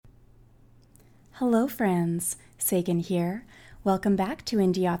Hello friends, Sagan here. Welcome back to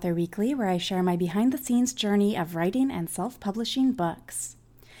Indie Author Weekly, where I share my behind-the-scenes journey of writing and self-publishing books.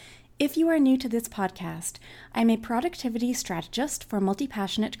 If you are new to this podcast, I'm a productivity strategist for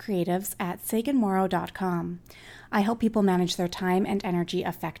multi-passionate creatives at saganmorrow.com. I help people manage their time and energy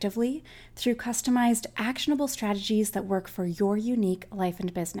effectively through customized, actionable strategies that work for your unique life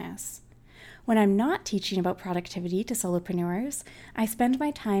and business. When I'm not teaching about productivity to solopreneurs, I spend my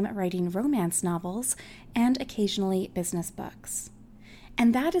time writing romance novels and occasionally business books.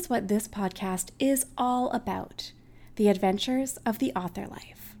 And that is what this podcast is all about, the adventures of the author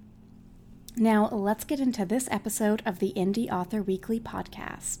life. Now, let's get into this episode of the Indie Author Weekly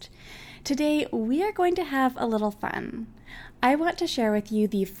podcast. Today, we are going to have a little fun. I want to share with you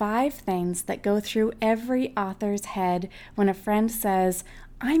the 5 things that go through every author's head when a friend says,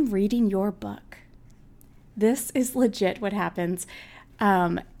 "I'm reading your book." This is legit what happens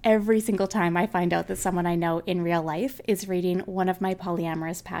every single time I find out that someone I know in real life is reading one of my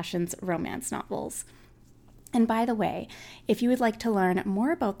Polyamorous Passions romance novels. And by the way, if you would like to learn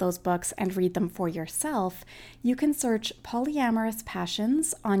more about those books and read them for yourself, you can search Polyamorous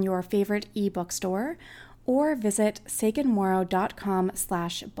Passions on your favorite ebook store or visit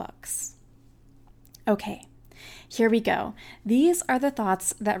saganmorrow.com/books. Okay. Here we go. These are the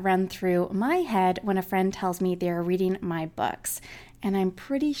thoughts that run through my head when a friend tells me they are reading my books, and I'm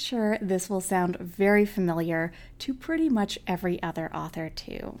pretty sure this will sound very familiar to pretty much every other author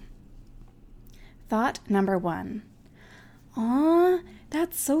too. Thought number 1. Aw,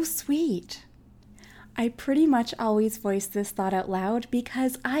 that's so sweet. I pretty much always voice this thought out loud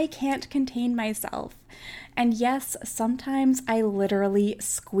because I can't contain myself. And yes, sometimes I literally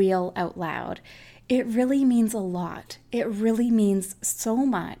squeal out loud. It really means a lot. It really means so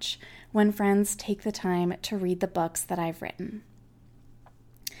much when friends take the time to read the books that I've written.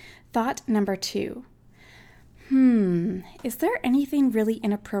 Thought number 2. Is there anything really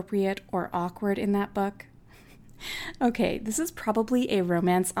inappropriate or awkward in that book? Okay, this is probably a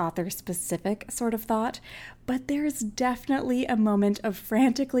romance author-specific sort of thought, but there's definitely a moment of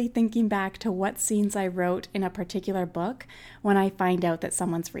frantically thinking back to what scenes I wrote in a particular book when I find out that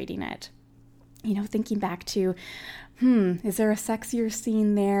someone's reading it. Thinking back to, is there a sexier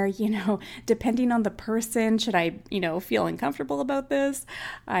scene there? Depending on the person, should I, feel uncomfortable about this?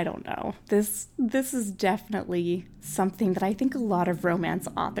 I don't know. This is definitely something that I think a lot of romance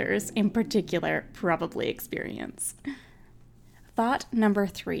authors in particular probably experience. Thought number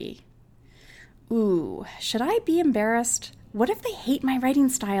 3. Ooh, should I be embarrassed? What if they hate my writing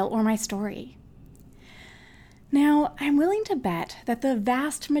style or my story? Now, I'm willing to bet that the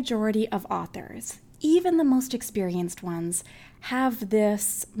vast majority of authors, even the most experienced ones, have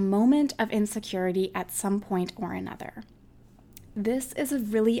this moment of insecurity at some point or another. This is a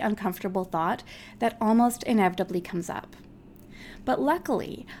really uncomfortable thought that almost inevitably comes up. But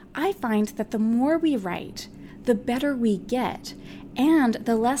luckily, I find that the more we write, the better we get, and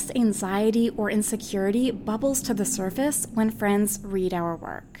the less anxiety or insecurity bubbles to the surface when friends read our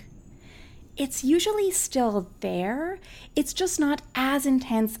work. It's usually still there, it's just not as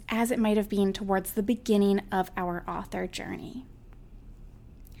intense as it might have been towards the beginning of our author journey.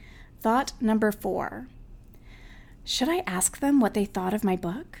 Thought number 4. Should I ask them what they thought of my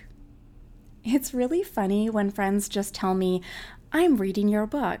book? It's really funny when friends just tell me, "I'm reading your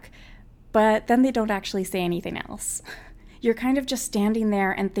book," but then they don't actually say anything else. You're kind of just standing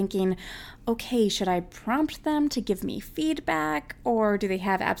there and thinking, okay, should I prompt them to give me feedback, or do they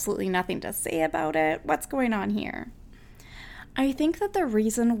have absolutely nothing to say about it? What's going on here? I think that the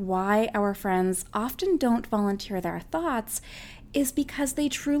reason why our friends often don't volunteer their thoughts is because they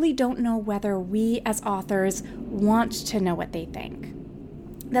truly don't know whether we as authors want to know what they think.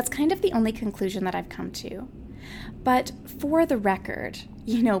 That's kind of the only conclusion that I've come to. But for the record,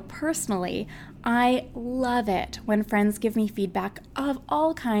 personally, I love it when friends give me feedback of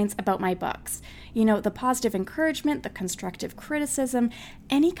all kinds about my books. The positive encouragement, the constructive criticism,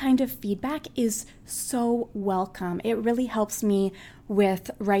 any kind of feedback is so welcome. It really helps me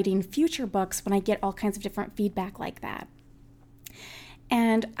with writing future books when I get all kinds of different feedback like that.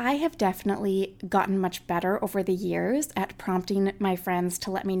 And I have definitely gotten much better over the years at prompting my friends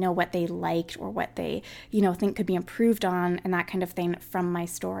to let me know what they liked or what they, think could be improved on and that kind of thing from my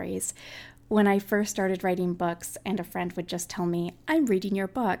stories. When I first started writing books and a friend would just tell me, "I'm reading your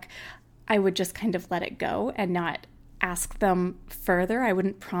book," I would just kind of let it go and not ask them further. I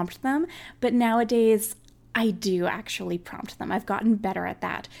wouldn't prompt them. But nowadays, I do actually prompt them. I've gotten better at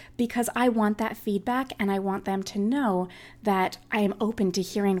that because I want that feedback and I want them to know that I am open to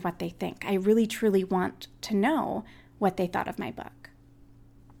hearing what they think. I really, truly want to know what they thought of my book.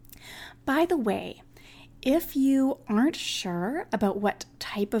 By the way, if you aren't sure about what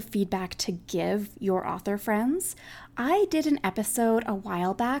type of feedback to give your author friends, I did an episode a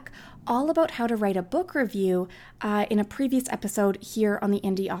while back all about how to write a book review in a previous episode here on the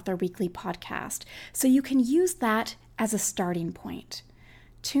Indie Author Weekly podcast. So you can use that as a starting point.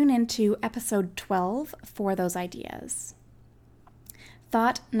 Tune into episode 12 for those ideas.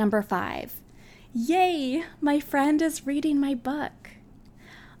 Thought number 5. Yay! My friend is reading my book.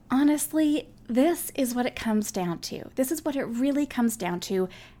 Honestly, this is what it comes down to. This is what it really comes down to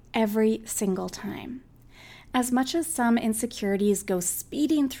every single time. As much as some insecurities go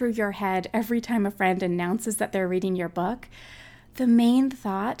speeding through your head every time a friend announces that they're reading your book, the main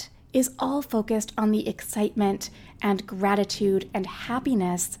thought is all focused on the excitement and gratitude and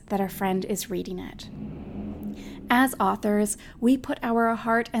happiness that a friend is reading it. As authors, we put our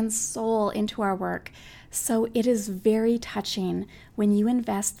heart and soul into our work, so it is very touching when you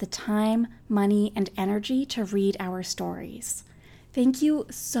invest the time, money, and energy to read our stories. Thank you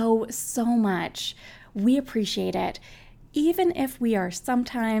so much. We appreciate it, even if we are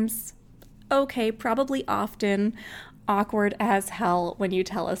sometimes, probably often, awkward as hell when you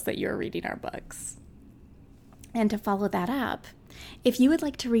tell us that you're reading our books. And to follow that up, if you would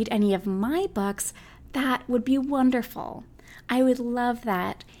like to read any of my books, that would be wonderful. I would love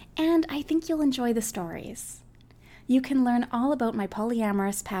that, and I think you'll enjoy the stories. You can learn all about my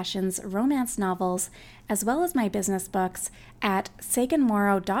polyamorous passions romance novels, as well as my business books at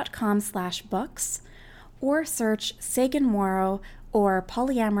saganmorrow.com/books, or search Sagan Morrow or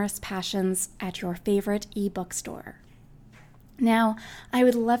Polyamorous Passions at your favorite ebook store. Now, I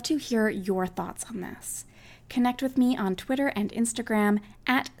would love to hear your thoughts on this. Connect with me on Twitter and Instagram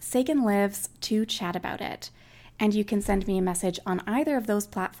at SaganLives to chat about it. And you can send me a message on either of those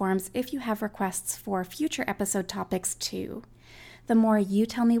platforms if you have requests for future episode topics too. The more you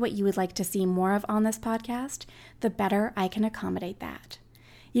tell me what you would like to see more of on this podcast, the better I can accommodate that.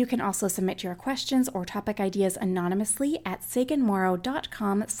 You can also submit your questions or topic ideas anonymously at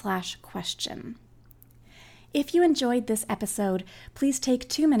saganmorrow.com/question. If you enjoyed this episode, please take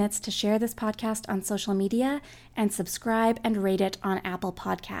 2 minutes to share this podcast on social media and subscribe and rate it on Apple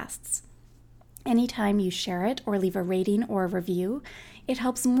Podcasts. Anytime you share it or leave a rating or a review, it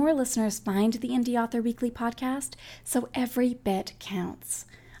helps more listeners find the Indie Author Weekly podcast, so every bit counts.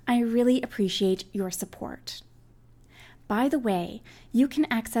 I really appreciate your support. By the way, you can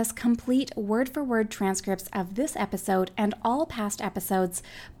access complete word-for-word transcripts of this episode and all past episodes,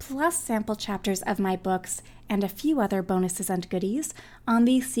 plus sample chapters of my books and a few other bonuses and goodies on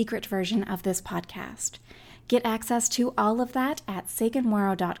the secret version of this podcast. Get access to all of that at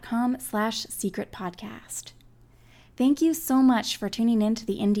saganmorrow.com/secretpodcast. Thank you so much for tuning in to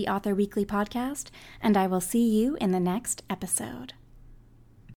the Indie Author Weekly podcast, and I will see you in the next episode.